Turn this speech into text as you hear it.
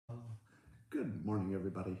Good morning,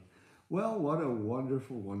 everybody. Well, what a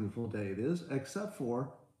wonderful, wonderful day it is, except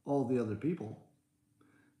for all the other people.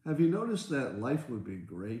 Have you noticed that life would be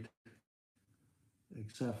great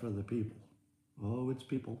except for the people? Oh, it's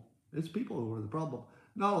people. It's people who are the problem.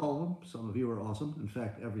 Not all of them. Some of you are awesome. In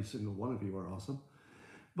fact, every single one of you are awesome.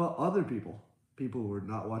 But other people who are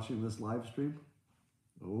not watching this live stream,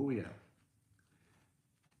 oh, yeah,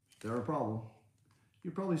 they're a problem.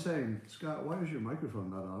 You're probably saying, Scott, why is your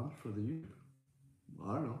microphone not on for the YouTube? Well,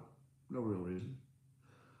 I don't know. No real reason.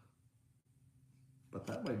 But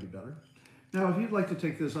that might be better. Now, if you'd like to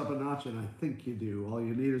take this up a notch, and I think you do, all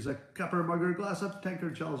you need is a cup or mug or glass up,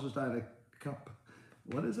 tankard, chalice, or stein, a cup.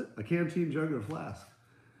 What is it? A canteen, jug, or flask.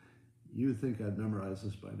 You'd think I'd memorize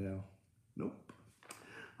this by now. Nope.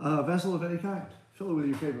 A vessel of any kind. Fill it with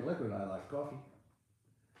your favorite liquid. I like coffee.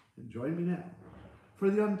 And join me now for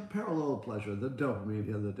the unparalleled pleasure, the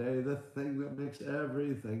dopamine of the day, the thing that makes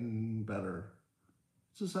everything better.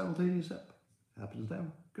 It's a simultaneous sip. Happens now.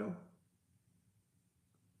 Go.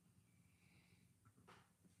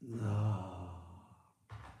 Ah,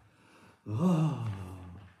 oh,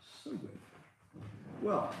 so good.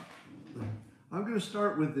 Well, I'm going to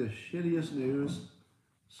start with the shittiest news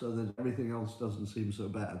so that everything else doesn't seem so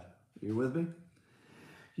bad. Are you with me?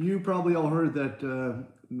 You probably all heard that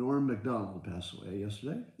Norm Macdonald passed away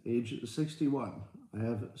yesterday, age 61. I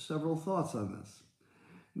have several thoughts on this.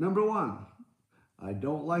 Number one, I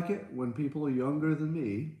don't like it when people younger than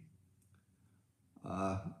me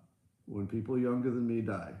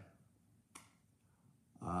die.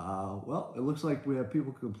 Well, it looks like we have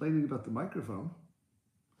people complaining about the microphone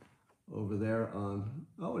over there on,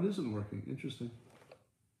 oh, it isn't working. Interesting.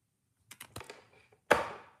 How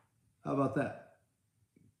about that?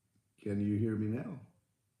 Can you hear me now?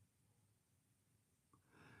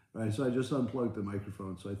 All right, so I just unplugged the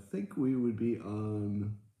microphone. So I think we would be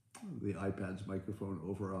on the iPad's microphone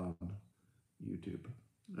over on YouTube.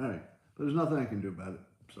 All right, but there's nothing I can do about it.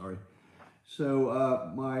 Sorry.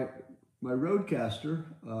 So my Rodecaster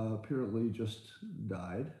apparently just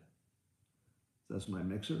died. That's my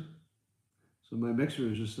mixer. So my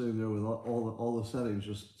mixer is just sitting there with all the settings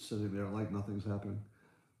just sitting there like nothing's happening.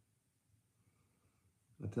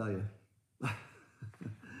 I tell you.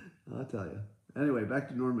 I'll tell you. Anyway, back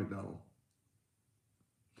to Norm Macdonald.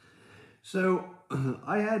 So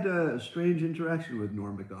I had a strange interaction with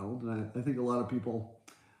Norm Macdonald, and I think a lot of people,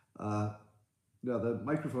 the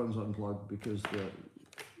microphone's unplugged because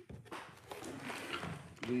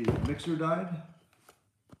the mixer died.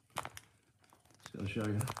 So I'll show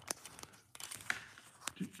you.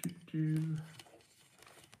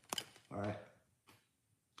 All right.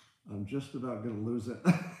 I'm just about going to lose it.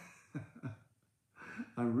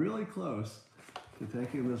 I'm really close to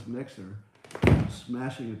taking this mixer and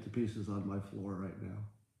smashing it to pieces on my floor right now.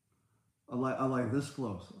 I'm like this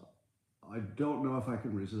close. I don't know if I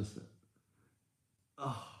can resist it.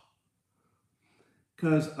 Oh.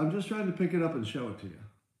 Because I'm just trying to pick it up and show it to you.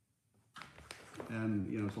 And,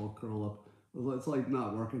 it's all curled up. It's like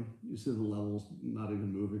not working. You see the levels not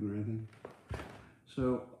even moving or anything.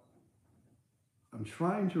 So I'm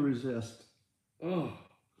trying to resist. Oh,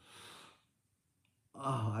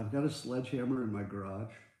 I've got a sledgehammer in my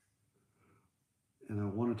garage, and I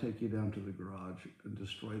want to take you down to the garage and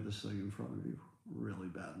destroy this thing in front of you really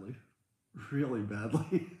badly. Really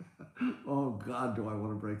badly. Oh, God, do I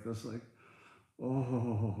want to break this thing.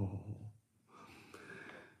 Oh.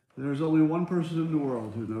 There's only one person in the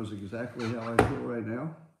world who knows exactly how I feel right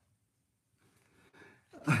now.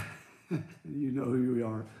 You know who you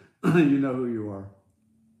are. You know who you are.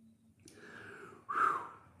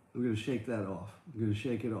 I'm going to shake that off. I'm going to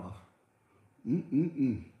shake it off.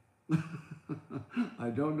 I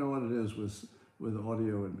don't know what it is with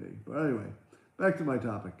audio and me. But anyway, back to my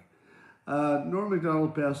topic. Norm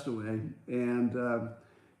Macdonald passed away, and a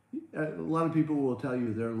lot of people will tell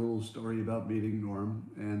you their little story about meeting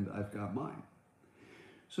Norm, and I've got mine.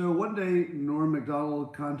 So one day, Norm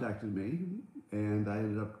Macdonald contacted me, and I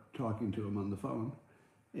ended up talking to him on the phone.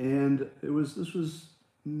 And this was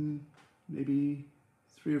maybe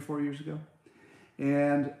 3 or 4 years ago.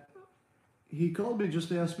 And he called me just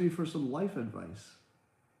to ask me for some life advice,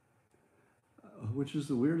 which is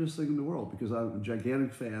the weirdest thing in the world because I'm a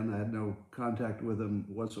gigantic fan. I had no contact with him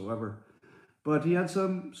whatsoever. But he had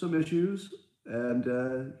some issues, and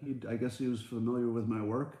I guess he was familiar with my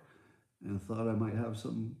work and thought I might have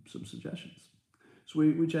some suggestions. So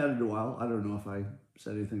we chatted a while. I don't know if I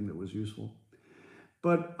said anything that was useful.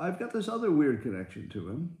 But I've got this other weird connection to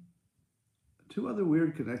him. 2 other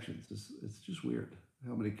weird connections. It's just weird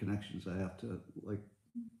how many connections I have to, like,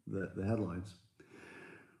 the headlines.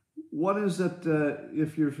 One is that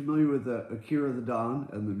if you're familiar with Akira the Don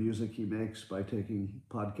and the music he makes by taking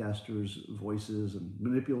podcasters' voices and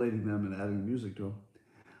manipulating them and adding music to them.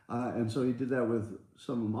 And so he did that with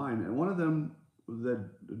some of mine. And one of them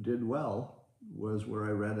that did well was where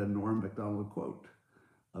I read a Norm Macdonald quote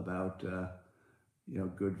about,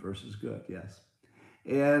 good versus good, yes.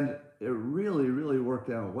 And it really, really worked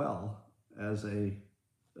out well as a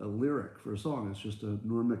lyric for a song. It's just a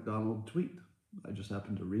Norm Macdonald tweet. I just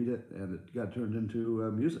happened to read it and it got turned into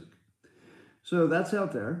music. So that's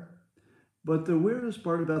out there. But the weirdest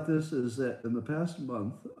part about this is that in the past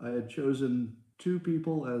month, I had chosen two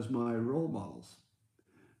people as my role models.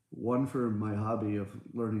 One for my hobby of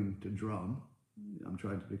learning to drum. I'm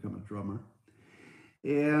trying to become a drummer.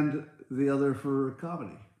 And the other for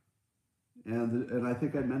comedy. And I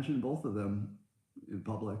think I mentioned both of them in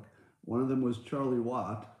public. One of them was Charlie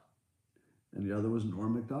Watt, and the other was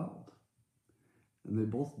Norm Macdonald. And they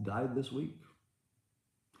both died this week.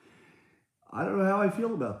 I don't know how I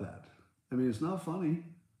feel about that. I mean, it's not funny.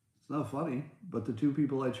 It's not funny, but the two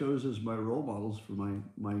people I chose as my role models for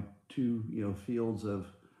my two fields of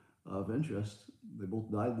interest, they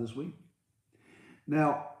both died this week.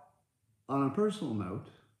 Now, on a personal note,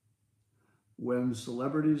 when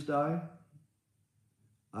celebrities die,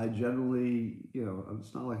 I generally,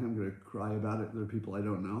 it's not like I'm going to cry about it. There are people I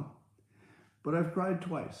don't know. But I've cried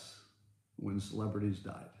twice when celebrities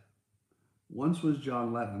died. Once was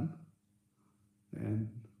John Lennon, and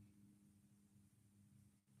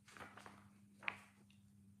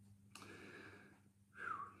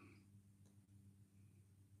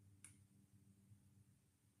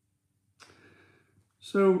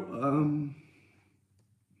so,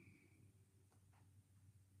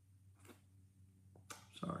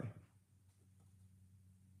 sorry.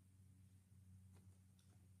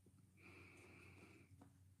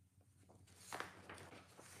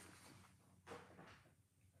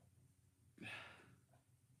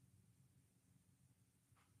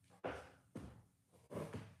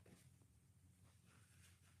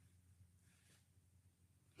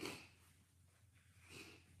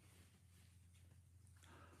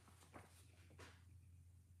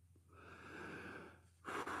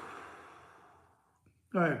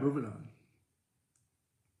 All right, moving on.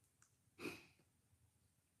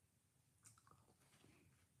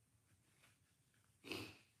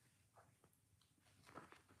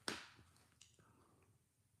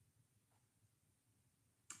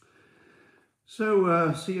 So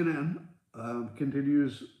CNN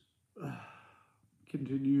continues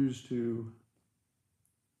to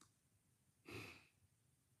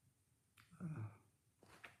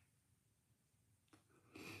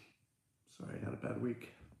sorry, I had a bad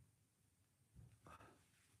week.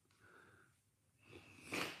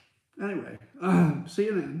 Anyway,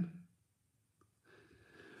 CNN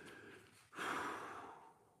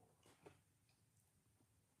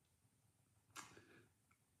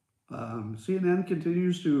CNN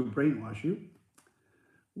continues to brainwash you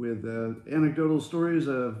with anecdotal stories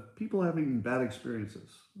of people having bad experiences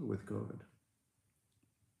with COVID.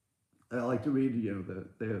 I like to read,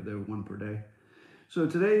 they're one per day. So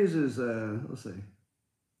today's is, let's see,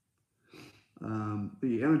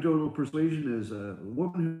 the anecdotal persuasion is a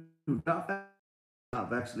woman who got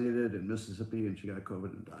vaccinated in Mississippi and she got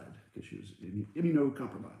COVID and died because she was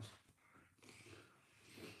immunocompromised.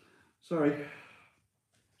 Sorry.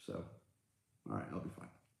 So, all right, I'll be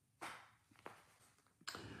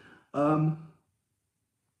fine.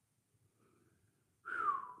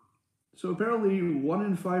 So apparently 1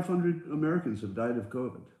 in 500 Americans have died of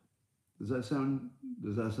COVID. Does that sound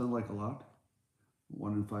like a lot?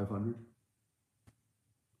 1 in 500?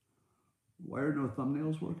 Why are no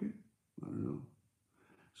thumbnails working? I don't know.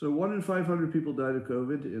 So 1 in 500 people died of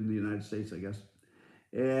COVID in the United States, I guess.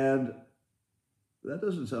 And that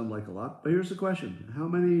doesn't sound like a lot. But here's the question. How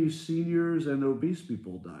many seniors and obese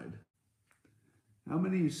people died? How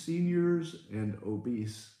many seniors and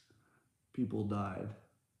obese people died?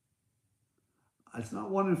 It's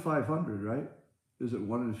not 1 in 500, right? Is it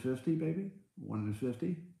 1 in 50, maybe? 1 in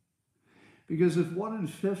 50? Because if 1 in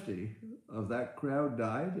 50 of that crowd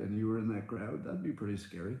died and you were in that crowd, that'd be pretty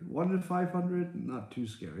scary. 1 in 500, not too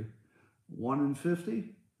scary. 1 in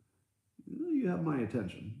 50, you have my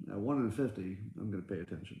attention. At 1 in 50, I'm going to pay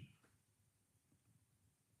attention.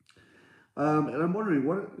 And I'm wondering,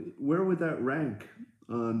 where would that rank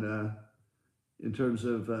on in terms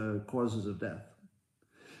of causes of death?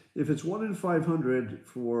 If it's 1 in 500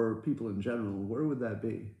 for people in general, where would that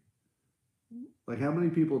be? Like, how many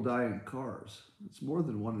people die in cars? It's more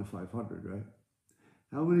than 1 in 500, right?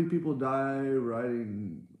 How many people die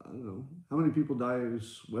riding, I don't know, how many people die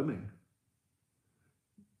swimming?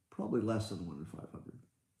 probably less than 1 in 500.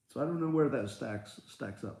 So I don't know where that stacks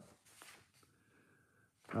up.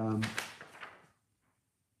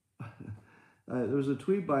 There was a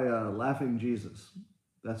tweet by Laughing Jesus.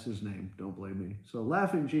 That's his name. Don't blame me. So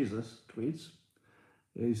Laughing Jesus tweets.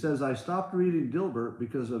 He says, "I stopped reading Dilbert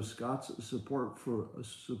because of Scott's support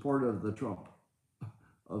of the Trump.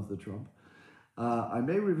 I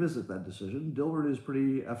may revisit that decision. Dilbert is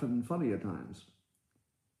pretty effing funny at times."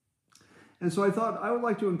 And so I thought I would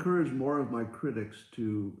like to encourage more of my critics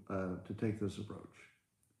to take this approach.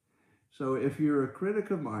 So if you're a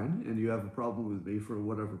critic of mine and you have a problem with me for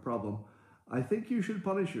whatever problem, I think you should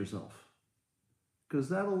punish yourself, because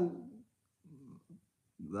that'll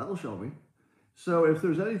show me. So if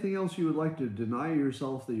there's anything else you would like to deny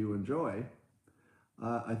yourself that you enjoy,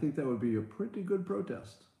 I think that would be a pretty good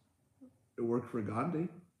protest. It worked for Gandhi.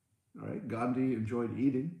 All right, Gandhi enjoyed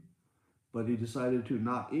eating, but he decided to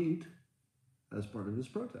not eat as part of his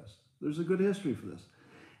protest. There's a good history for this.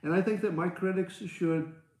 And I think that my critics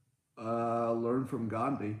should learn from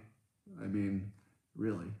Gandhi. I mean,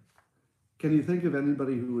 really. Can you think of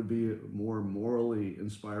anybody who would be a more morally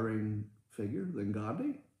inspiring figure than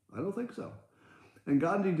Gandhi? I don't think so. And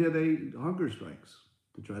Gandhi did 8 hunger strikes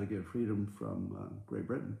to try to get freedom from Great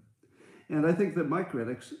Britain. And I think that my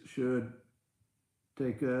critics should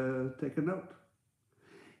take a note.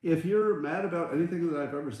 If you're mad about anything that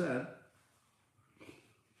I've ever said,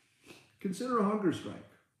 consider a hunger strike.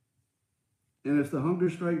 And if the hunger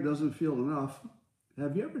strike doesn't feel enough,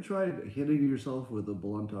 have you ever tried hitting yourself with a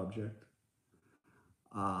blunt object?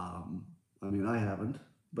 I mean, I haven't,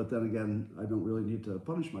 but then again, I don't really need to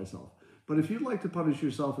punish myself. But if you'd like to punish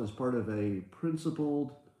yourself as part of a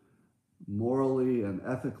principled, morally and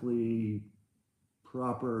ethically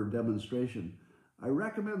proper demonstration, I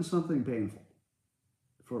recommend something painful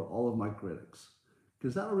for all of my critics,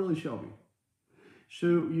 because that'll really show me. So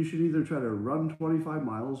you should either try to run 25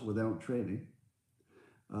 miles without training,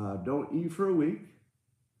 don't eat for a week,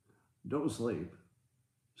 don't sleep.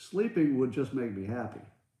 Sleeping would just make me happy,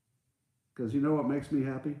 because you know what makes me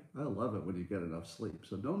happy? I love it when you get enough sleep.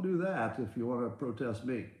 So don't do that if you want to protest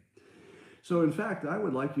me. So in fact, I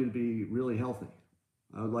would like you to be really healthy.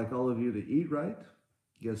 I would like all of you to eat right,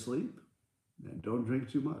 get sleep, and don't drink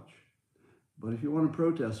too much. But if you want to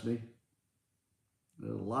protest me,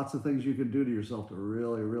 there are lots of things you can do to yourself to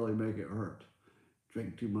really, really make it hurt.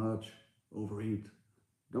 Drink too much, overeat,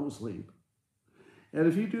 don't sleep. And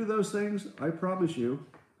if you do those things, I promise you,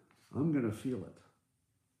 I'm going to feel it.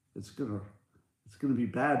 It's going to be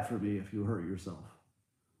bad for me if you hurt yourself.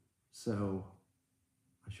 So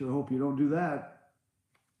I sure hope you don't do that.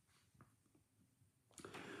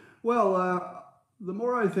 Well, the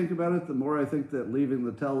more I think about it, the more I think that leaving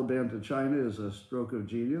the Taliban to China is a stroke of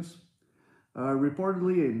genius.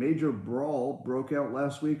 Reportedly, a major brawl broke out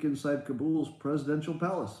last week inside Kabul's presidential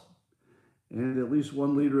palace. And at least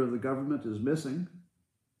one leader of the government is missing,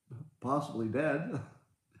 possibly dead.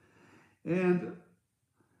 And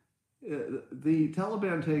the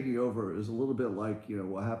Taliban taking over is a little bit like,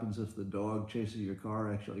 what happens if the dog chasing your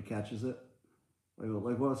car actually catches it?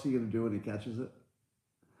 Like what's he going to do when he catches it?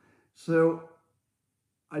 So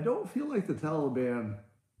I don't feel like the Taliban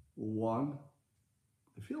won.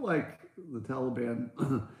 I feel like the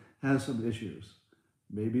Taliban has some issues.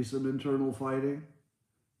 Maybe some internal fighting.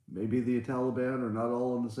 Maybe the Taliban are not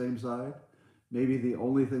all on the same side. Maybe the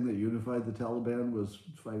only thing that unified the Taliban was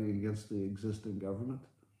fighting against the existing government.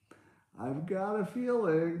 I've got a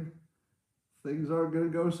feeling things aren't going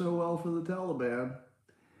to go so well for the Taliban.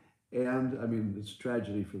 And, I mean, it's a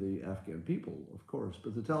tragedy for the Afghan people, of course,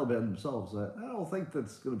 but the Taliban themselves, I don't think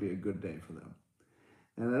that's going to be a good day for them.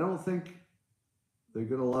 And I don't think they're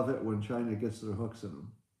going to love it when China gets their hooks in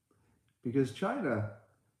them. Because China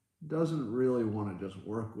doesn't really want to just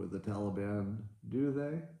work with the Taliban, do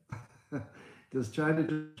they? Does China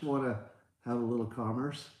just want to have a little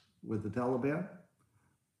commerce with the Taliban?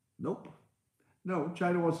 Nope. No,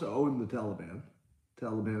 China wants to own the Taliban.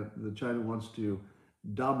 China wants to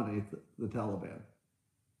dominate the Taliban.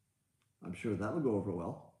 I'm sure that'll go over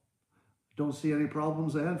well. Don't see any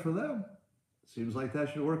problems ahead for them. Seems like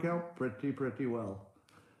that should work out pretty well.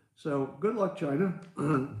 So good luck, China.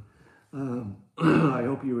 I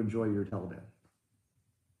hope you enjoy your Taliban.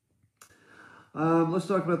 Let's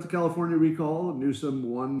talk about the California recall. Newsom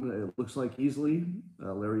won, it looks like, easily.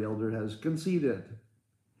 Larry Elder has conceded.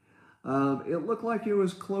 It looked like it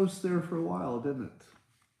was close there for a while, didn't it?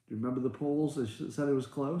 Do you remember the polls that said it was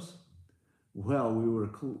close? Well, we were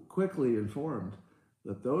quickly informed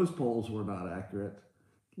that those polls were not accurate.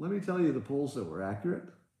 Let me tell you the polls that were accurate,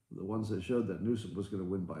 the ones that showed that Newsom was going to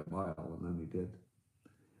win by a mile, and then he did.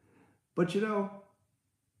 But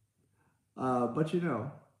But you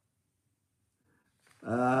know,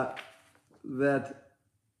 uh, that,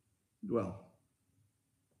 well,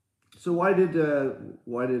 so why did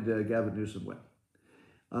Gavin Newsom win?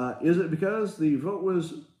 Is it because the vote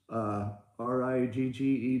was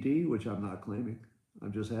rigged, which I'm not claiming?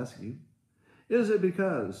 I'm just asking you. Is it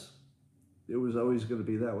because it was always going to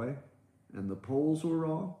be that way and the polls were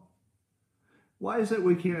wrong? Why is it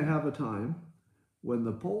we can't have a time when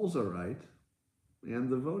the polls are right and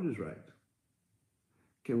the vote is right?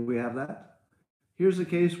 Can we have that? Here's a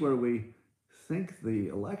case where we think the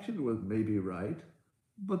election was maybe right,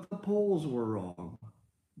 but the polls were wrong,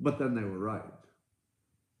 but then they were right.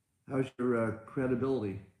 How's your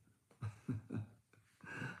credibility?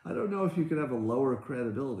 I don't know if you could have a lower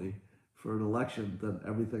credibility for an election than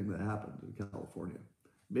everything that happened in California.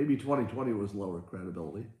 Maybe 2020 was lower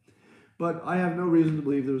credibility, but I have no reason to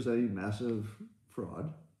believe there was any massive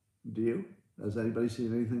fraud. Do you? Has anybody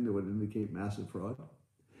seen anything that would indicate massive fraud?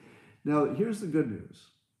 Now, here's the good news.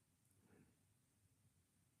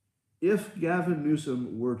 If Gavin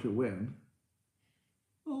Newsom were to win,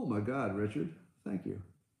 oh my God, Richard, thank you.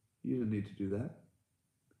 You didn't need to do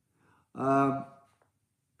that.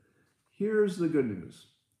 Here's the good news.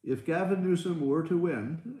 If Gavin Newsom were to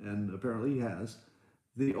win, and apparently he has,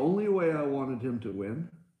 the only way I wanted him to win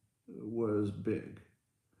was big.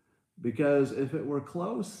 Because if it were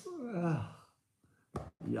close,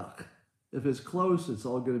 yuck. If it's close, it's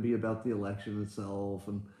all going to be about the election itself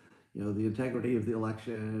and, you know, the integrity of the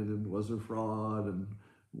election and was there fraud and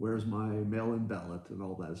where's my mail-in ballot and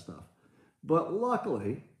all that stuff. But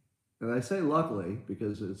luckily, and I say luckily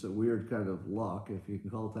because it's a weird kind of luck, if you can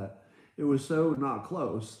call it that, it was so not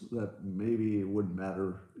close that maybe it wouldn't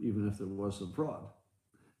matter even if there was some fraud.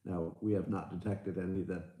 Now, we have not detected any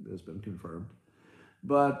that has been confirmed,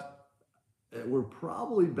 but we're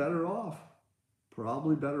probably better off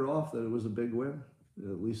that it was a big win.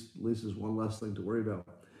 At least there's one less thing to worry about.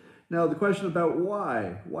 Now, the question about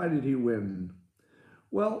why did he win?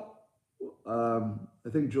 Well, I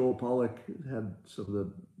think Joel Pollack had some of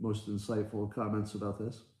the most insightful comments about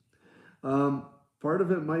this. Part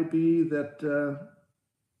of it might be that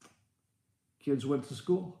kids went to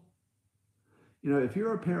school. You know, if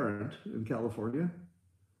you're a parent in California,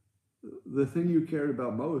 the thing you cared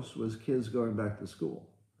about most was kids going back to school.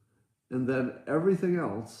 And then everything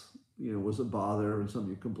else, you know, was a bother and something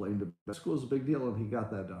you complained about. School's a big deal, and he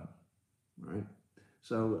got that done, right?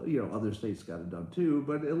 So, you know, other states got it done too,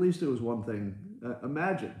 but at least it was one thing.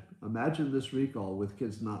 Imagine this recall with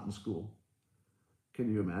kids not in school.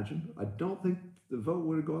 Can you imagine? I don't think the vote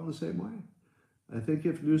would have gone the same way. I think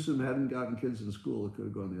if Newsom hadn't gotten kids in school, it could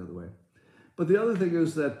have gone the other way. But the other thing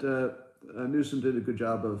is that Newsom did a good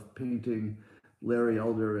job of painting Larry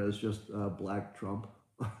Elder as just Black Trump.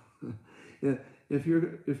 If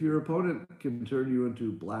your opponent can turn you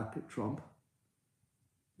into Black Trump,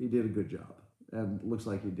 he did a good job. And it looks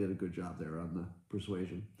like he did a good job there on the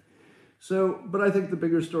persuasion. So, but I think the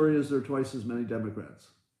bigger story is there are twice as many Democrats.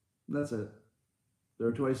 That's it. There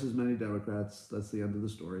are twice as many Democrats. That's the end of the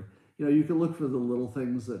story. You know, you can look for the little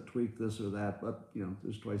things that tweak this or that, but, you know,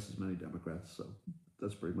 there's twice as many Democrats. So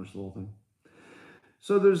that's pretty much the whole thing.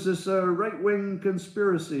 So there's this right-wing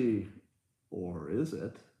conspiracy, or is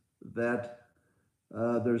it, that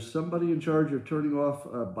there's somebody in charge of turning off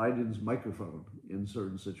Biden's microphone in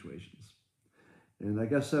certain situations. And I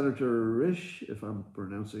guess Senator Risch, if I'm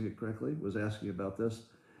pronouncing it correctly, was asking about this.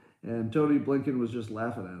 And Tony Blinken was just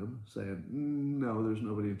laughing at him, saying, no, there's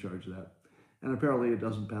nobody in charge of that. And apparently it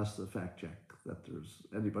doesn't pass the fact check that there's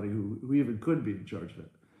anybody who even could be in charge of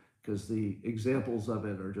it, because the examples of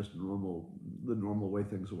it are just the normal way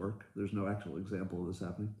things work. There's no actual example of this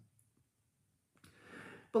happening.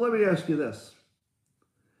 But let me ask you this.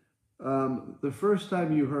 The first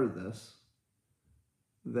time you heard this,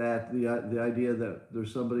 that the idea that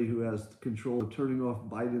there's somebody who has control of turning off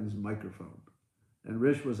Biden's microphone, and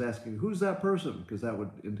Risch was asking, who's that person? Because that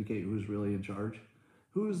would indicate who's really in charge.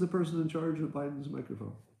 Who is the person in charge of Biden's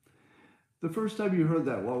microphone? The first time you heard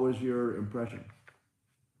that, what was your impression?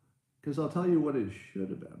 Because I'll tell you what it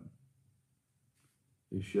should have been.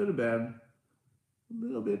 It should have been a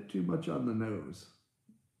little bit too much on the nose,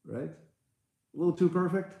 right? A little too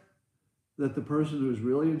perfect, that the person who's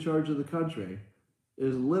really in charge of the country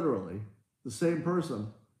is literally the same person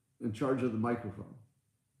in charge of the microphone.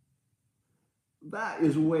 That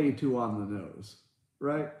is way too on the nose,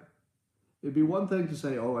 right? It'd be one thing to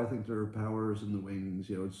say, oh, I think there are powers in the wings,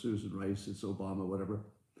 you know, it's Susan Rice, it's Obama, whatever.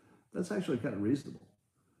 That's actually kind of reasonable,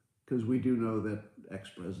 because we do know that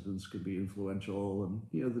ex-presidents can be influential and,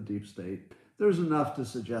 you know, the deep state. There's enough to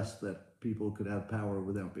suggest that people could have power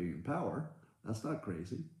without being in power. That's not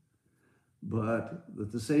crazy. but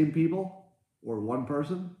that the same people or one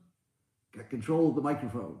person got control of the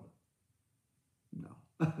microphone. No.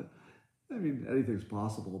 I mean, anything's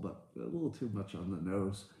possible, but a little too much on the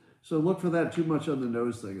nose. So look for that too much on the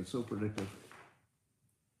nose thing. It's so predictive.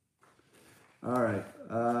 All right.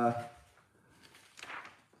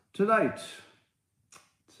 Tonight,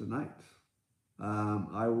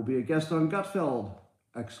 I will be a guest on Gutfeld!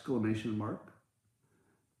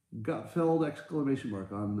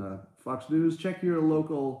 Gutfeld! On Fox News. Check your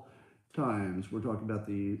local times. We're talking about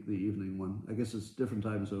the evening one. I guess it's different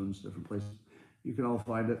time zones, different places. You can all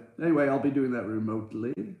find it. Anyway, I'll be doing that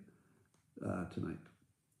remotely tonight.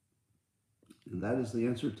 And that is the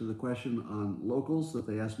answer to the question on locals that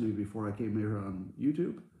they asked me before I came here on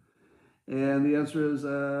YouTube. And the answer is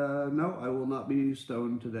no, I will not be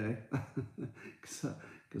stoned today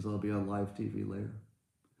because I'll be on live TV later.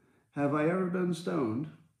 Have I ever been stoned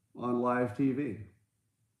on live TV?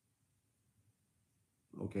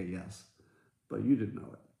 Okay, yes, but you didn't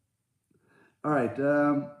know it. All right,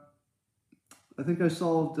 I think I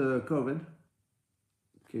solved COVID, in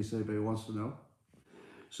case anybody wants to know.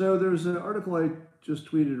 So there's an article I just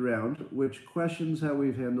tweeted around which questions how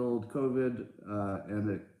we've handled COVID and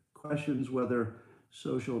it questions whether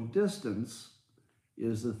social distance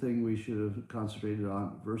is the thing we should have concentrated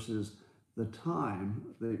on versus the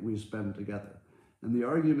time that we spend together. And the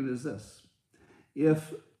argument is this: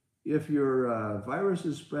 if your virus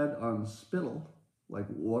is spread on spittle, like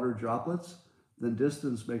water droplets, then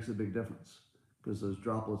distance makes a big difference because those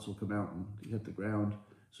droplets will come out and hit the ground.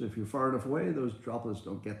 So if you're far enough away, those droplets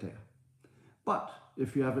don't get to you. But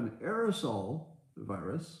if you have an aerosol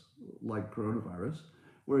virus, like coronavirus,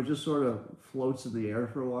 where it just sort of floats in the air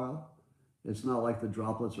for a while, it's not like the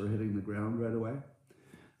droplets are hitting the ground right away.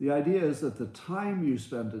 The idea is that the time you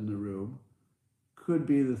spend in the room could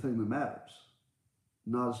be the thing that matters,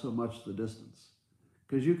 not so much the distance.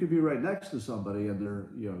 Because you could be right next to somebody and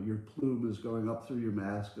your plume is going up through your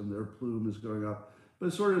mask and their plume is going up,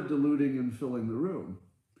 but sort of diluting and filling the room.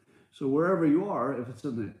 So wherever you are, if it's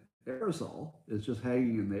in the aerosol, it's just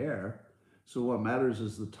hanging in the air. So what matters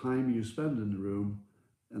is the time you spend in the room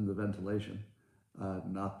and the ventilation,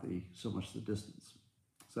 not so much the distance.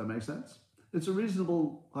 Does that make sense? It's a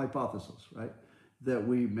reasonable hypothesis, right? That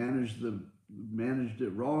we managed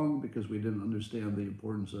it wrong because we didn't understand the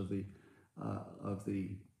importance of the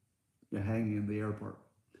hanging in the air part.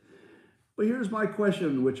 But here's my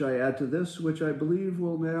question, which I add to this, which I believe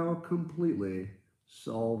will now completely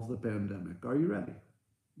solve the pandemic. Are you ready?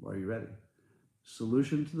 Are you ready?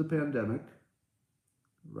 Solution to the pandemic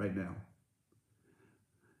right now.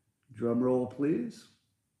 Drum roll, please.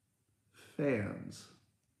 Fans.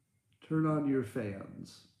 Turn on your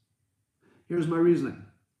fans. Here's my reasoning.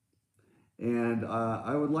 And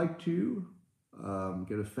I would like to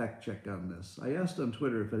get a fact check on this. I asked on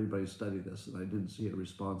Twitter if anybody studied this, and I didn't see a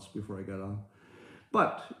response before I got on.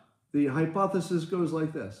 But the hypothesis goes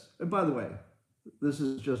like this. And by the way, this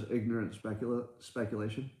is just ignorant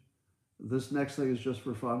speculation. This next thing is just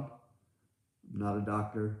for fun. I'm not a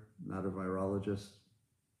doctor, not a virologist,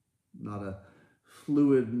 not a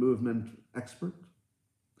fluid movement expert.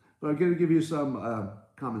 But I'm going to give you some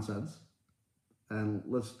common sense, and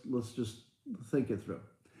let's just think it through.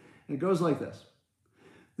 It goes like this.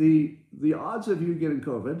 The odds of you getting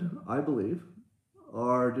COVID, I believe,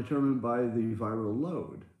 are determined by the viral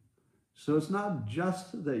load. So it's not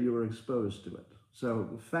just that you were exposed to it.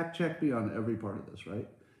 So fact check me on every part of this, right?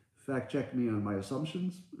 Fact check me on my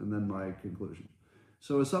assumptions and then my conclusion.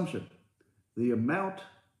 So assumption, the amount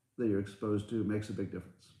that you're exposed to makes a big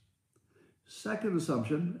difference. Second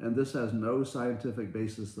assumption, and this has no scientific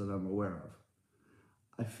basis that I'm aware of,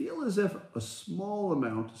 I feel as if a small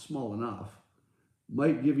amount, small enough,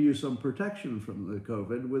 might give you some protection from the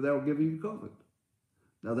COVID without giving you COVID.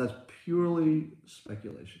 Now that's purely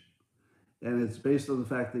speculation. And it's based on the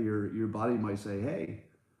fact that your body might say, hey,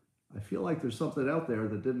 I feel like there's something out there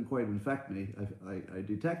that didn't quite infect me. I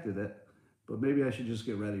detected it, but maybe I should just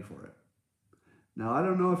get ready for it. Now, I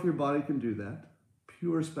don't know if your body can do that.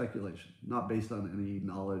 Pure speculation, not based on any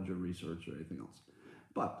knowledge or research or anything else.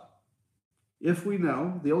 But if we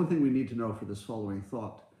know, the only thing we need to know for this following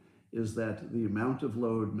thought is that the amount of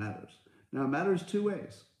load matters. Now, it matters two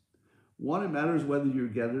ways. One, it matters whether you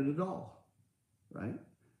get it at all, right?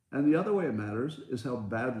 And the other way it matters is how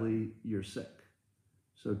badly you're sick.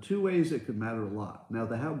 So two ways it could matter a lot. Now,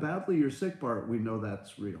 the how badly you're sick part, we know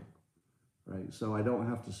that's real, right? So I don't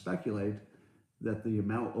have to speculate that the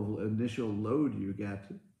amount of initial load you get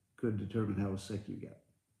could determine how sick you get.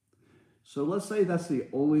 So let's say that's the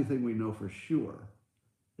only thing we know for sure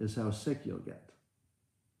is how sick you'll get.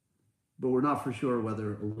 but we're not for sure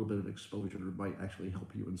whether a little bit of exposure might actually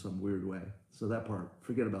help you in some weird way. So that part,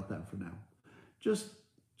 forget about that for now. Just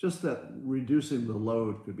that reducing the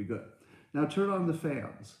load could be good. Now turn on the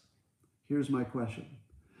fans. Here's my question.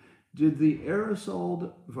 Did the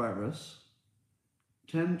aerosol virus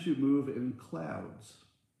tend to move in clouds?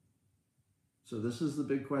 So this is the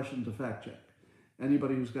big question to fact check.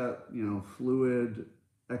 Anybody who's got, fluid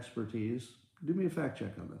expertise, do me a fact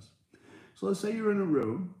check on this. So let's say you're in a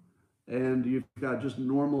room and you've got just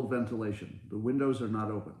normal ventilation. The windows are not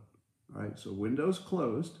open. All right, so windows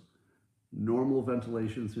closed, normal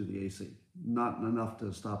ventilation through the AC. Not enough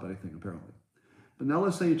to stop anything, apparently. But now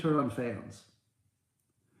let's say you turn on fans.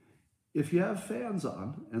 If you have fans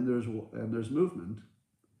on and there's movement,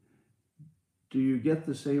 do you get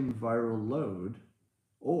the same viral load,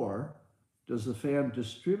 or does the fan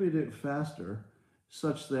distribute it faster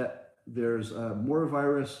such that there's more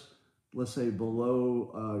virus, let's say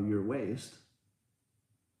below your waist,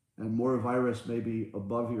 and more virus maybe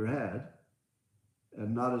above your head,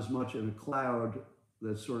 and not as much in a cloud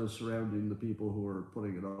that's sort of surrounding the people who are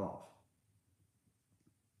putting it off?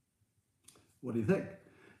 What do you think?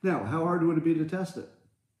 Now, how hard would it be to test it?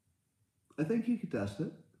 I think you could test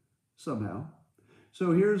it somehow.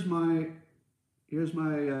 So here's my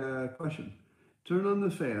question. Turn on the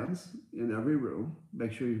fans in every room.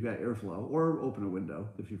 Make sure you've got airflow, or open a window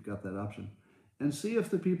if you've got that option. And see if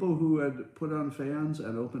the people who had put on fans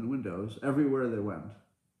and open windows everywhere they went,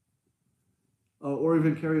 or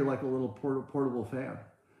even carry like a little portable fan.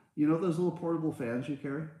 You know those little portable fans you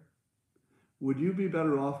carry? Would you be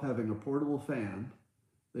better off having a portable fan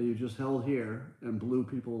that you just held here and blew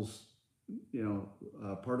people's,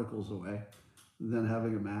 particles away than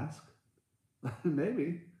having a mask?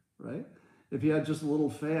 Maybe, right? If you had just a little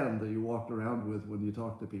fan that you walked around with when you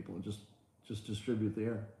talk to people and just distribute the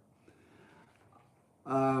air.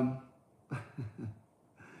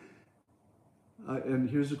 And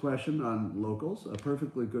here's a question on locals, a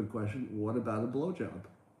perfectly good question. What about a blowjob?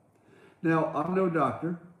 Now, I'm no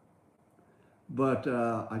doctor, but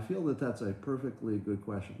I feel that that's a perfectly good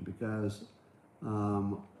question because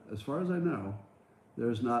as far as I know,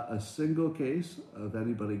 there's not a single case of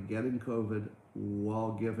anybody getting COVID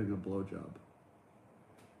while giving a blowjob.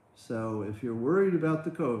 So if you're worried about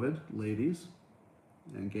the COVID, ladies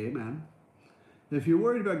and gay men, if you're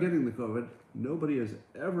worried about getting the COVID, nobody has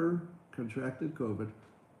ever contracted COVID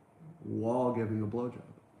while giving a blowjob.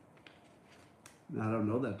 Now, I don't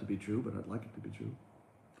know that to be true, but I'd like it to be true.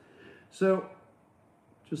 So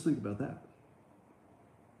just think about that.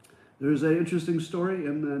 There's an interesting story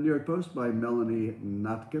in the New York Post by Melanie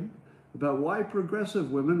Notkin about why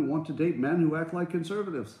progressive women want to date men who act like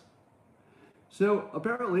conservatives. So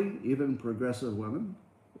apparently, even progressive women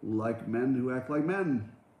like men who act like men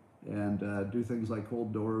and do things like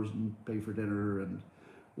hold doors and pay for dinner and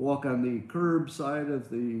walk on the curb side of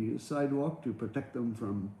the sidewalk to protect them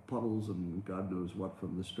from puddles and God knows what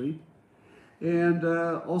from the street. And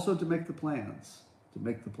also to make the plans,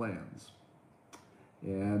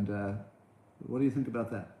 And what do you think about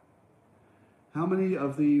that? How many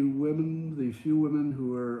of the women, the few women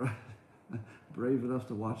who are brave enough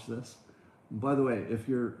to watch this? And by the way, if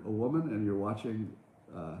you're a woman and you're watching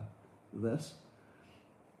this,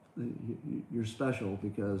 you're special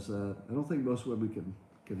because I don't think most women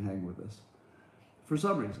can hang with this. For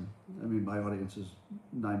some reason. I mean, my audience is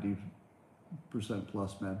 90%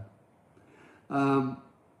 plus men. All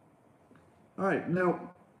right,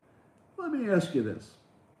 now, let me ask you this.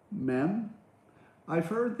 Men, I've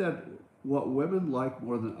heard that what women like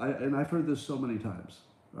more than, and I've heard this so many times,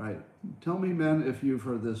 right? Tell me, men, if you've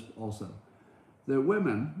heard this also. That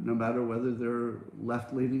women, no matter whether they're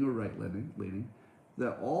left-leaning or right-leaning,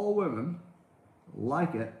 that all women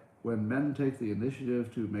like it when men take the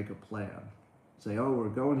initiative to make a plan. Say, oh, we're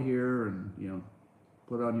going here and,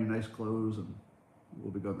 put on your nice clothes and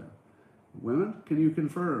we'll be going there. Women, can you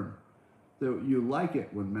confirm that you like it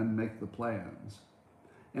when men make the plans?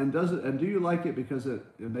 And do you like it because it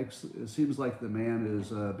seems like the man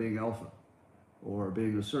is being alpha or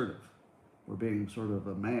being assertive or being sort of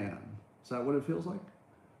a man? Is that what it feels like?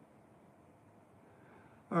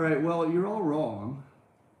 All right, well, you're all wrong.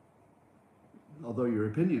 Although your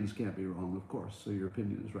opinions can't be wrong, of course, so your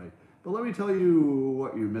opinion is right. But let me tell you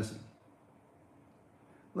what you're missing.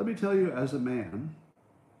 Let me tell you as a man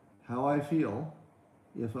how I feel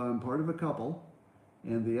if I'm part of a couple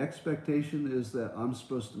and the expectation is that I'm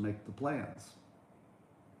supposed to make the plans.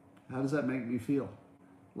 How does that make me feel?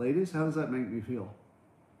 Ladies, how does that make me feel?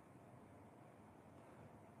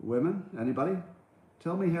 Women, anybody?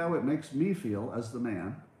 Tell me how it makes me feel as the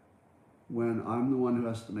man when I'm the one who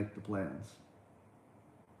has to make the plans.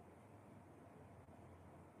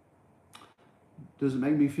 Does it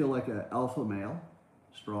make me feel like an alpha male,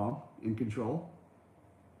 strong, in control?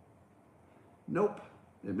 Nope.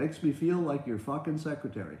 It makes me feel like your fucking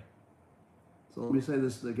secretary. So let me say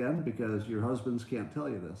this again because your husbands can't tell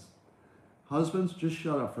you this. Husbands, just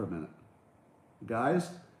shut up for a minute.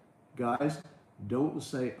 Guys, don't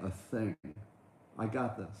say a thing. I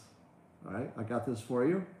got this. All right? I got this for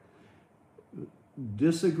you.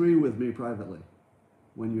 Disagree with me privately.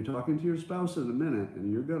 When you're talking to your spouse in a minute,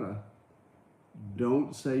 and you're gonna,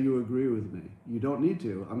 don't say you agree with me. You don't need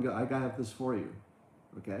to. I got this for you.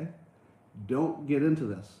 Okay? Don't get into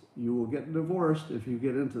this. You will get divorced if you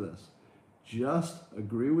get into this. Just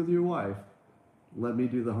agree with your wife. Let me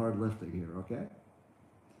do the hard lifting here, okay?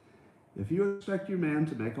 If you expect your man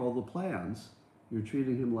to make all the plans, you're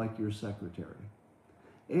treating him like your secretary.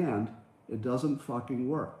 And it doesn't fucking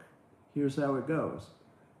work. Here's how it goes.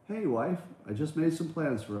 Hey, wife, I just made some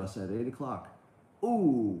plans for us at 8 o'clock.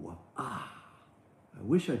 Ooh, I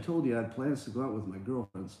wish I told you I had plans to go out with my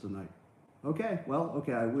girlfriends tonight. Okay, well,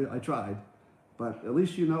 okay, I tried. But at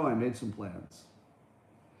least you know I made some plans.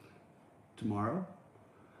 Tomorrow,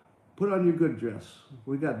 put on your good dress.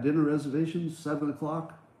 We got dinner reservations, 7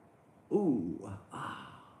 o'clock. Ooh,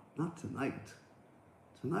 not tonight.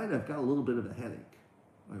 Tonight I've got a little bit of a headache.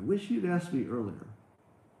 I wish you'd asked me earlier.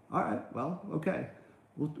 All right, well, okay.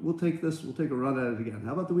 We'll take this, we'll take a run at it again.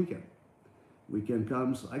 How about the weekend? Weekend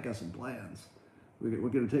comes, I got some plans. We're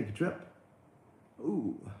gonna take a trip.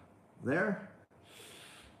 Ooh, there?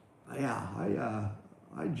 Yeah,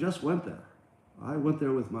 I just went there. I went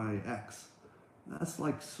there with my ex. That's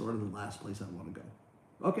like sort of the last place I want to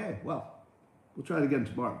go. Okay, well, we'll try it again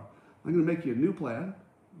tomorrow. I'm going to make you a new plan.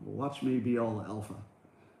 Watch me be all alpha.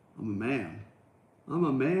 I'm a man. I'm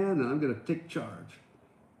a man, and I'm going to take charge.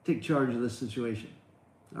 Take charge of this situation.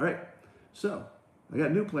 All right. So I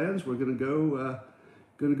got new plans. We're going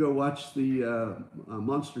to go watch the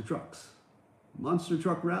monster trucks, monster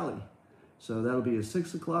truck rally. So that'll be at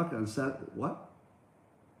 6 o'clock on Saturday. What?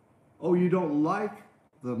 Oh, you don't like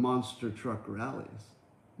the monster truck rallies?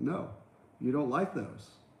 No, you don't like those.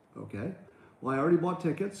 Okay. Well, I already bought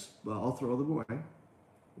tickets, but I'll throw them away.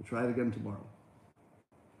 We'll try it again tomorrow.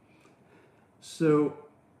 So,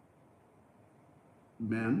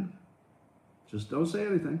 men, just don't say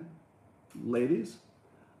anything. Ladies,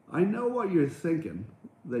 I know what you're thinking,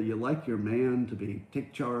 that you like your man to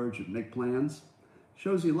take charge and make plans.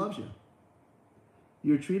 Shows he loves you.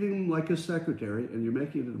 You're treating him like a secretary, and you're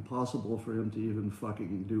making it impossible for him to even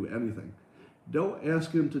fucking do anything. Don't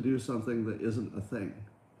ask him to do something that isn't a thing.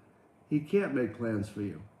 He can't make plans for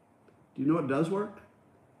you. Do you know what does work?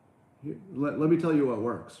 Let me tell you what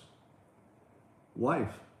works.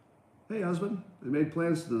 Wife, hey husband, I made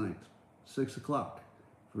plans tonight, 6 o'clock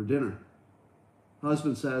for dinner.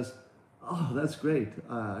 Husband says, oh, that's great.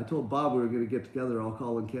 I told Bob we were going to get together. I'll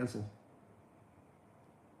call and cancel.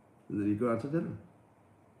 And then you go out to dinner.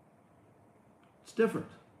 It's different.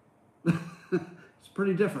 It's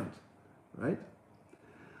pretty different, right?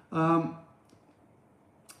 How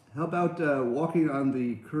about walking on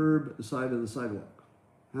the curb side of the sidewalk?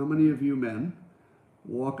 How many of you men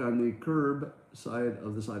walk on the curb side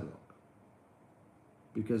of the sidewalk?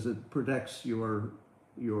 Because it protects your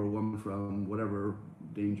woman from whatever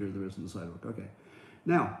danger there is in the sidewalk. Okay.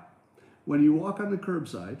 Now, when you walk on the curb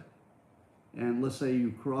side, and let's say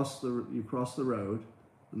you cross the road,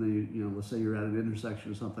 and then you let's say you're at an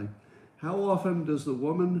intersection or something, how often does the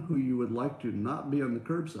woman who you would like to not be on the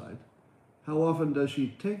curbside, how often does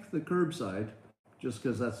she take the curbside just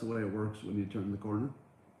because that's the way it works when you turn the corner?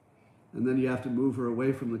 And then you have to move her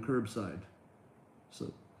away from the curbside.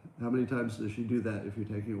 So how many times does she do that if you're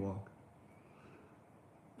taking a walk?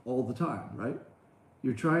 All the time, right?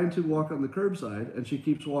 You're trying to walk on the curbside and she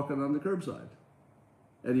keeps walking on the curbside.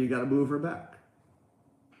 And you got to move her back.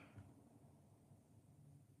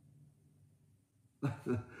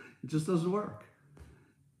 It just doesn't work.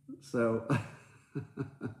 So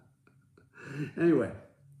anyway,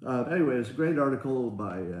 it's a great article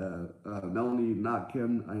by Melanie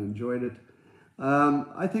Notkin. I enjoyed it.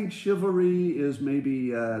 I think chivalry is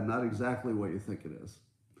maybe not exactly what you think it is.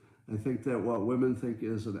 I think that what women think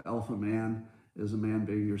is an alpha man is a man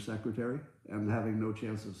being your secretary and having no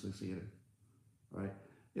chance of succeeding, right?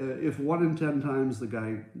 If 1 in 10 times the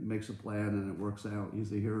guy makes a plan and it works out,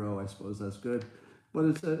 he's a hero, I suppose that's good. But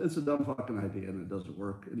it's a dumb fucking idea and it doesn't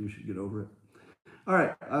work and you should get over it. All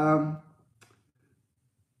right,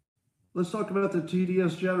 let's talk about the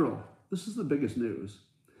TDS General. This is the biggest news.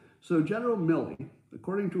 So General Milley,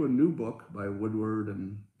 according to a new book by Woodward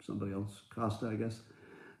and somebody else, Costa, I guess,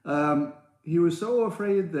 he was so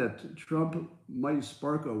afraid that Trump might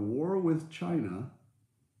spark a war with China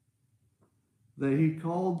that he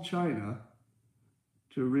called China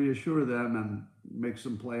to reassure them and make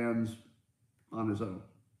some plans on his own.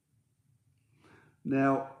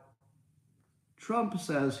 Now, Trump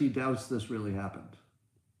says he doubts this really happened.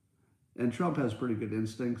 And Trump has pretty good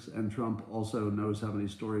instincts, and Trump also knows how many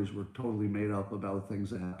stories were totally made up about things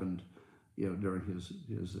that happened, during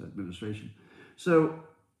his administration. So,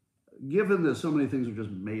 given that so many things are just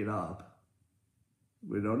made up,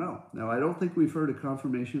 we don't know. Now, I don't think we've heard a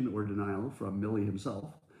confirmation or denial from Milley himself,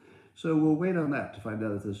 so we'll wait on that to find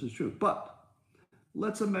out if this is true. But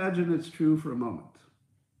let's imagine it's true for a moment.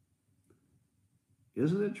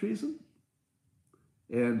 Isn't it treason?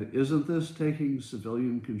 And isn't this taking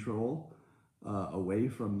civilian control away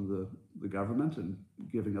from the government and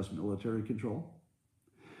giving us military control?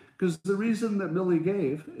 Because the reason that Milley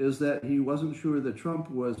gave is that he wasn't sure that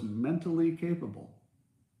Trump was mentally capable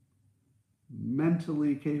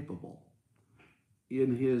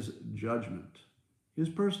in his judgment, his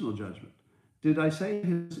personal judgment. Did I say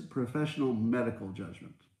his professional medical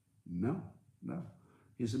judgment? No.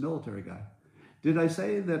 He's a military guy. Did I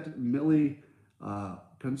say that Milley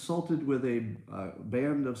consulted with a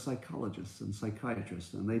band of psychologists and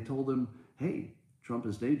psychiatrists, and they told him, hey, Trump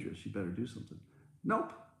is dangerous, you better do something?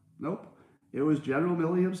 Nope. It was General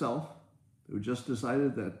Milley himself who just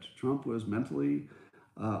decided that Trump was mentally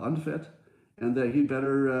unfit and that he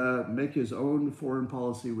better make his own foreign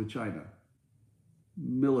policy with China.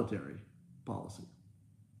 Military policy.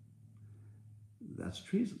 That's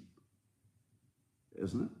treason,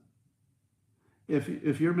 isn't it?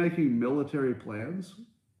 If you're making military plans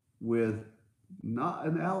with not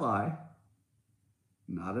an ally,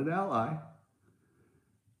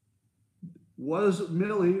 was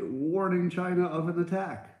Milley warning China of an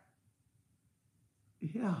attack?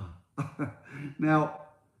 Yeah. Now,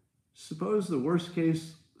 suppose the worst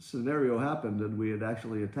case scenario happened and we had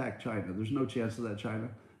actually attacked China. There's no chance of that, China.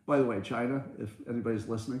 By the way, China, if anybody's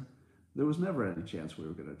listening, there was never any chance we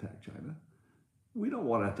were going to attack China. We don't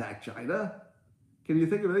want to attack China. Can you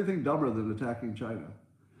think of anything dumber than attacking China?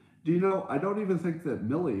 Do you know, I don't even think that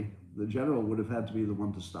Milley, the general, would have had to be the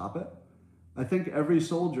one to stop it. I think every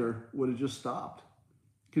soldier would have just stopped.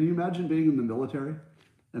 Can you imagine being in the military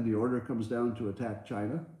and the order comes down to attack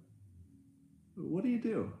China? What do?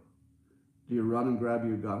 Do you run and grab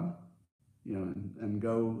your gun, and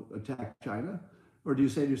go attack China? Or do you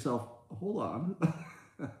say to yourself, hold on.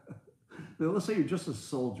 Now, let's say you're just a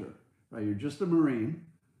soldier, right? You're just a Marine,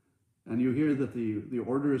 and you hear that the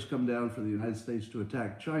order has come down for the United States to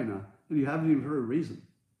attack China, and you haven't even heard a reason.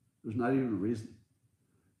 There's not even a reason.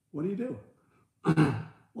 What do?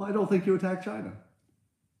 Well, I don't think you attack China.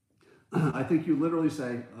 I think you literally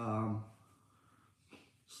say,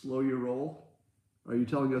 slow your roll. Are you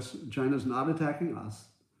telling us China's not attacking us?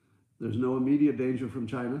 There's no immediate danger from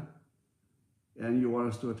China, and you want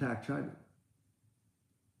us to attack China?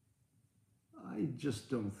 I just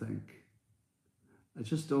don't think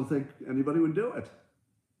anybody would do it.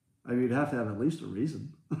 I mean, you'd have to have at least a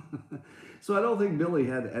reason. So I don't think Milley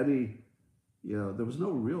had any, there was no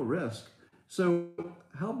real risk. So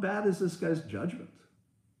how bad is this guy's judgment?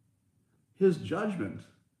 His judgment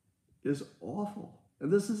is awful.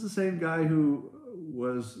 And this is the same guy who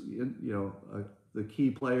was, the key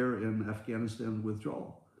player in Afghanistan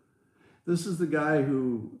withdrawal. This is the guy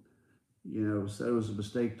who, said it was a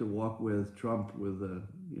mistake to walk with Trump with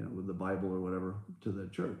the Bible or whatever to the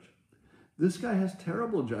church. This guy has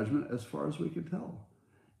terrible judgment as far as we can tell.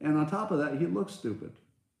 And on top of that, he looks stupid.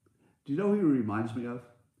 Do you know who he reminds me of?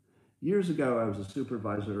 Years ago, I was a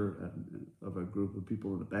supervisor of a group of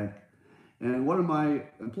people in a bank. And one of my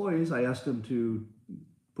employees, I asked him to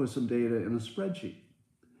put some data in a spreadsheet.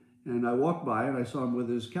 And I walked by and I saw him with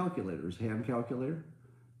his calculator, his hand calculator.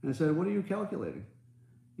 And I said, what are you calculating?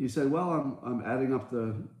 He said, well, I'm adding up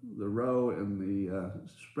the row in the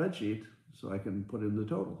spreadsheet so I can put in the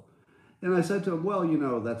total. And I said to him, well,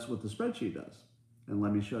 that's what the spreadsheet does. And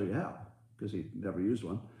let me show you how, because he never used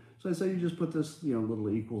one. So I said, you just put this, little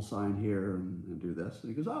equal sign here and do this.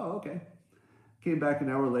 And he goes, oh, okay. Came back an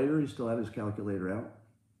hour later, he still had his calculator out,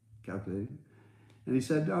 calculating. And he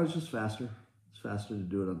said, no, it's just faster. It's faster to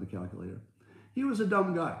do it on the calculator. He was a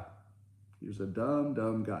dumb guy. He was a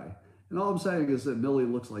dumb guy. And all I'm saying is that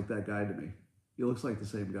Milley looks like that guy to me. He looks like the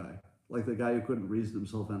same guy, like the guy who couldn't reason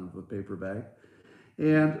himself out of a paper bag.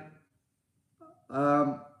 And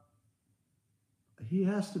he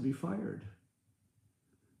has to be fired.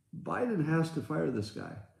 Biden has to fire this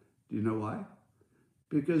guy. Do you know why?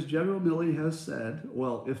 Because General Milley has said,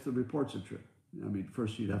 well, if the reports are true,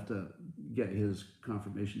 first you'd have to get his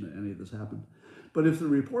confirmation that any of this happened. But if the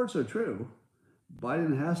reports are true,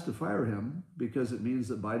 Biden has to fire him because it means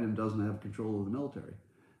that Biden doesn't have control of the military.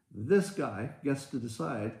 This guy gets to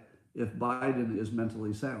decide if Biden is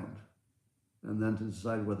mentally sound and then to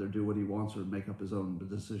decide whether to do what he wants or make up his own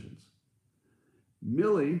decisions.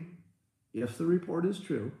 Milley, if the report is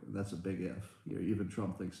true, and that's a big if, even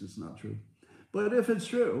Trump thinks it's not true, but if it's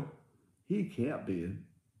true, he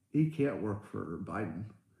can't work for Biden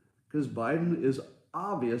because Biden is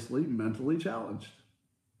obviously mentally challenged.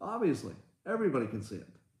 Obviously, everybody can see it.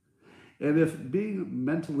 And if being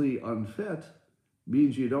mentally unfit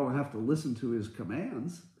means you don't have to listen to his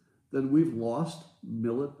commands, then we've lost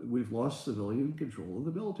civilian control of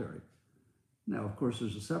the military. Now, of course,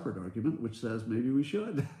 there's a separate argument which says maybe we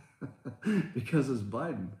should because it's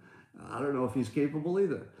Biden. I don't know if he's capable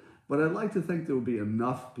either. But I'd like to think there would be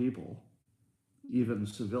enough people, even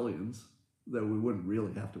civilians, that we wouldn't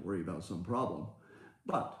really have to worry about some problem.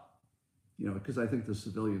 But, because I think the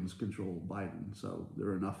civilians control Biden, so there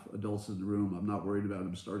are enough adults in the room. I'm not worried about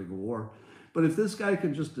him starting a war. But if this guy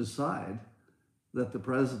can just decide that the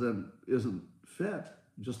president isn't fit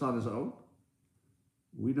just on his own,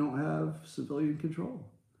 we don't have civilian control.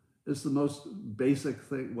 It's the most basic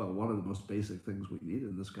thing, well, one of the most basic things we need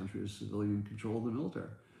in this country is civilian control of the military.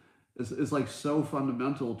 It's like so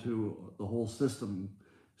fundamental to the whole system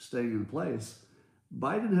staying in place.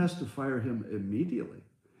 Biden has to fire him immediately.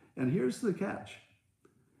 And here's the catch,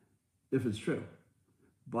 if it's true.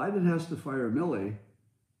 Biden has to fire Milley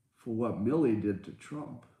for what Milley did to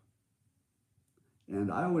Trump.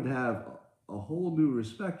 And I would have a whole new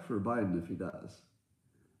respect for Biden if he does,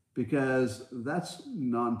 because that's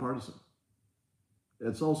nonpartisan.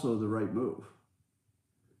 It's also the right move.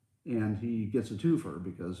 And he gets a twofer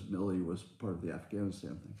because Milley was part of the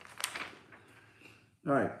Afghanistan thing.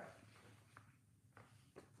 All right.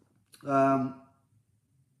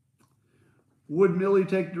 Would Milley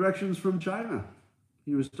take directions from China?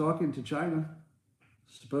 He was talking to China.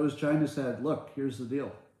 Suppose China said, look, here's the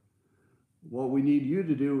deal. What we need you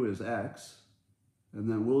to do is X, and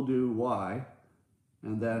then we'll do Y.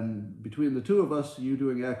 And then between the two of us, you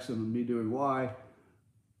doing X and me doing Y,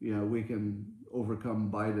 we can overcome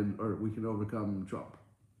Biden, or we can overcome Trump.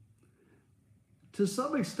 To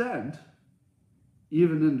some extent,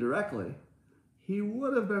 even indirectly, he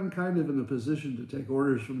would have been kind of in a position to take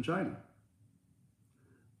orders from China.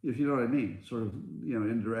 If you know what I mean, sort of,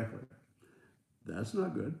 indirectly. That's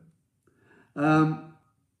not good.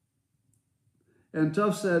 And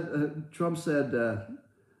Trump said,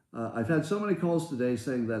 I've had so many calls today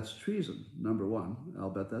saying that's treason, number one. I'll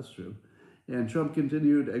bet that's true. And Trump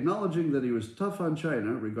continued, acknowledging that he was tough on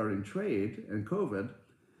China regarding trade and COVID.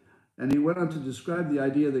 And he went on to describe the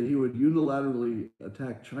idea that he would unilaterally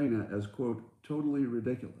attack China as, quote, totally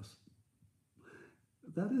ridiculous.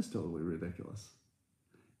 That is totally ridiculous.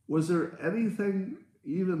 Was there anything,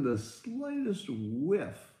 even the slightest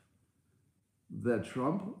whiff, that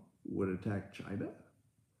Trump would attack China?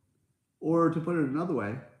 Or to put it another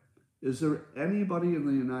way, is there anybody in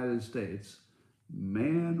the United States,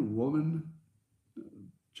 man, woman,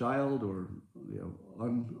 child, or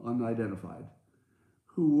unidentified,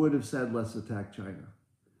 who would have said, let's attack China?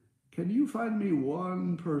 Can you find me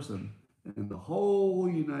one person in the whole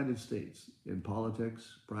United States, in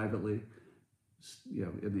politics, privately,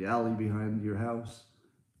 in the alley behind your house,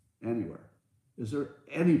 anywhere? Is there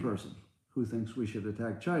any person who thinks we should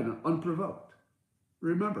attack China unprovoked?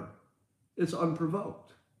 Remember, it's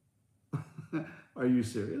unprovoked. Are you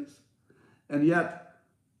serious? And yet,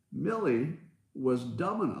 Milley was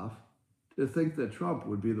dumb enough to think that Trump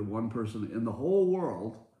would be the one person in the whole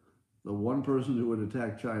world, the one person who would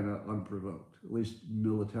attack China unprovoked, at least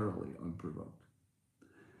militarily unprovoked.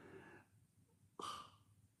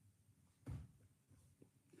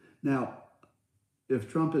 Now,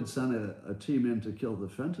 if Trump had sent a team in to kill the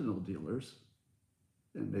fentanyl dealers,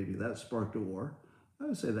 and maybe that sparked a war, I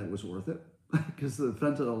would say that was worth it, because the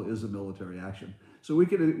fentanyl is a military action. So we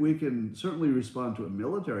can certainly respond to a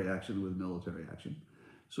military action with military action.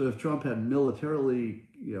 So if Trump had militarily,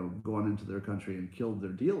 gone into their country and killed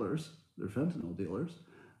their dealers, their fentanyl dealers,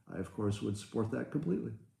 I of course would support that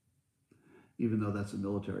completely, even though that's a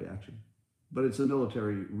military action. But it's a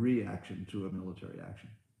military reaction to a military action.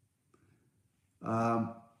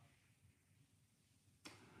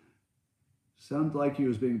 Sounds like he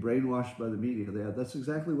was being brainwashed by the media. Yeah, that's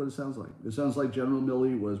exactly what it sounds like. It sounds like General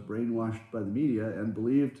Milley was brainwashed by the media and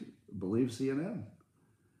believed CNN.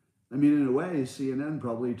 I mean, in a way, CNN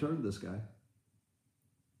probably turned this guy.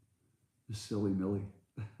 Silly Milley.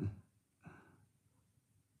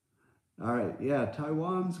 All right, yeah,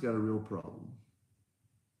 Taiwan's got a real problem.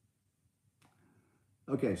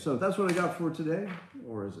 Okay, so that's what I got for today,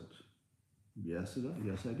 or is it? Yes, it does.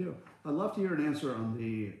 Yes, I do. I'd love to hear an answer on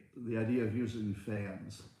the idea of using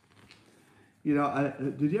fans. You know,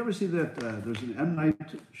 did you ever see that there's an M. Night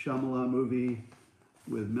Shyamalan movie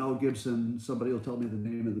with Mel Gibson? Somebody will tell me the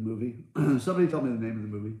name of the movie. Somebody tell me the name of the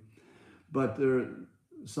movie. But there are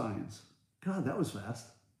Signs. God, that was fast.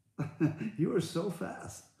 You were so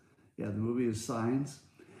fast. Yeah, the movie is Signs.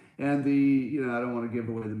 And I don't want to give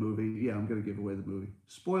away the movie. Yeah, I'm going to give away the movie.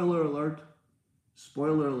 Spoiler alert.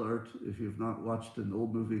 Spoiler alert. If you've not watched an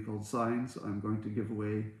old movie called Signs, I'm going to give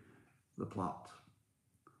away the plot.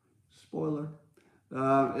 Spoiler.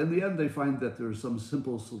 In the end, they find that there's some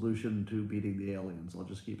simple solution to beating the aliens. I'll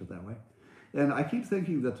just keep it that way. And I keep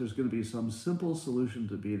thinking that there's going to be some simple solution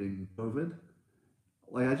to beating COVID.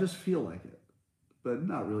 Like, I just feel like it, but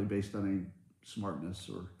not really based on any smartness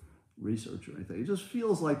or research or anything. It just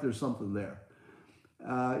feels like there's something there.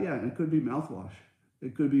 Yeah, it could be mouthwash.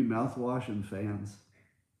 It could be mouthwash and fans.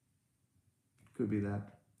 Could be that.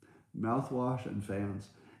 Mouthwash and fans.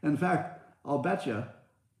 In fact, I'll bet you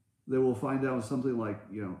they will find out something like,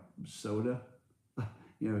 soda.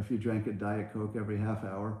 If you drank a Diet Coke every half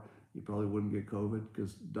hour, you probably wouldn't get COVID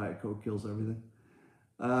because Diet Coke kills everything.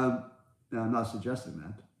 Now, I'm not suggesting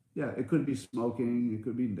that. Yeah, it could be smoking. It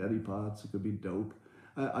could be neti pots. It could be dope.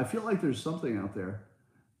 I feel like there's something out there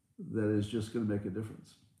that is just going to make a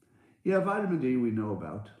difference. Yeah, vitamin D we know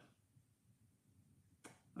about.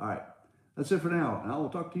 All right, that's it for now. And I will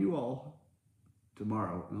talk to you all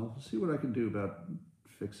tomorrow, and I'll see what I can do about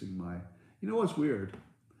fixing my... You know what's weird?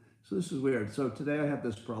 So this is weird. So today I had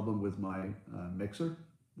this problem with my mixer,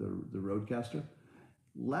 the Rodecaster.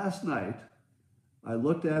 Last night, I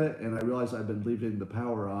looked at it and I realized I'd been leaving the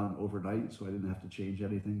power on overnight, so I didn't have to change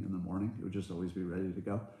anything in the morning. It would just always be ready to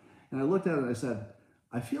go. And I looked at it and I said,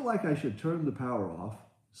 I feel like I should turn the power off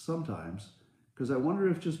sometimes because I wonder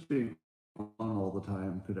if just being on all the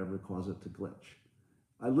time could ever cause it to glitch.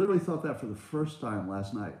 I literally thought that for the first time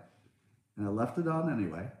last night, and I left it on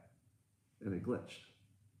anyway, and it glitched.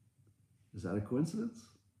 Is that a coincidence?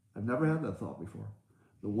 I've never had that thought before.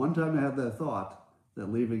 The one time I had that thought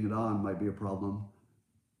that leaving it on might be a problem,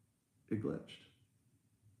 it glitched.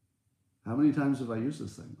 How many times have I used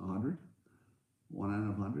this thing? 100? 1 out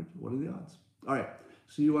of 100? What are the odds? All right,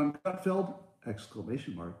 see you on Gutfeld!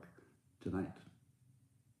 Tonight.